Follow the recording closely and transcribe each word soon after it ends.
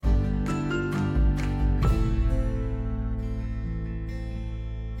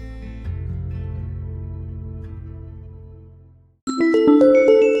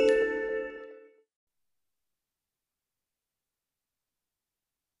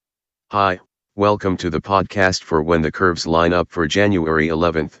Hi, welcome to the podcast for When the Curves Line Up for January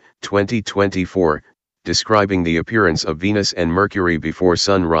 11, 2024, describing the appearance of Venus and Mercury before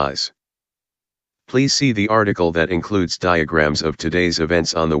sunrise. Please see the article that includes diagrams of today's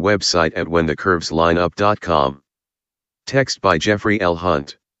events on the website at whenthecurveslineup.com. Text by Jeffrey L.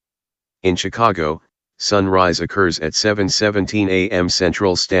 Hunt. In Chicago, sunrise occurs at 7:17 a.m.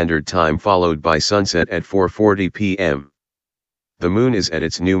 Central Standard Time followed by sunset at 4:40 p.m. The moon is at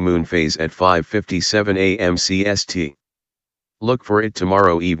its new moon phase at 5:57 a.m. CST. Look for it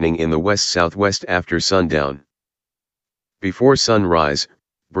tomorrow evening in the west-southwest after sundown. Before sunrise,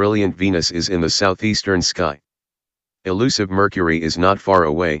 brilliant Venus is in the southeastern sky. Elusive Mercury is not far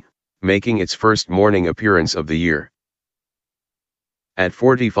away, making its first morning appearance of the year. At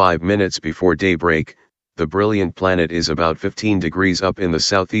 45 minutes before daybreak, the brilliant planet is about 15 degrees up in the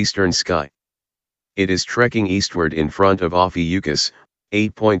southeastern sky. It is trekking eastward in front of Ophiuchus,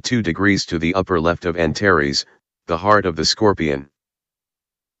 8.2 degrees to the upper left of Antares, the heart of the Scorpion.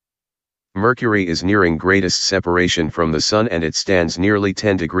 Mercury is nearing greatest separation from the Sun and it stands nearly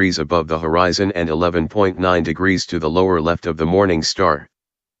 10 degrees above the horizon and 11.9 degrees to the lower left of the morning star.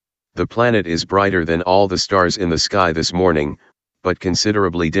 The planet is brighter than all the stars in the sky this morning, but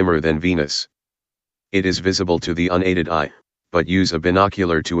considerably dimmer than Venus. It is visible to the unaided eye, but use a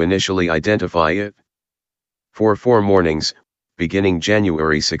binocular to initially identify it. For 4 mornings, beginning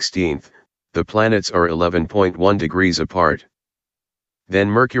January 16, the planets are 11.1 degrees apart. Then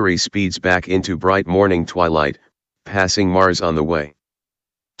Mercury speeds back into bright morning twilight, passing Mars on the way.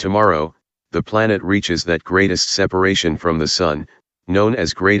 Tomorrow, the planet reaches that greatest separation from the Sun, known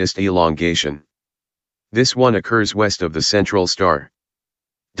as greatest elongation. This one occurs west of the central star.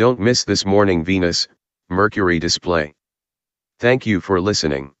 Don't miss this morning Venus, Mercury display. Thank you for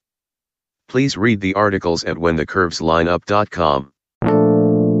listening. Please read the articles at whenthecurveslineup.com.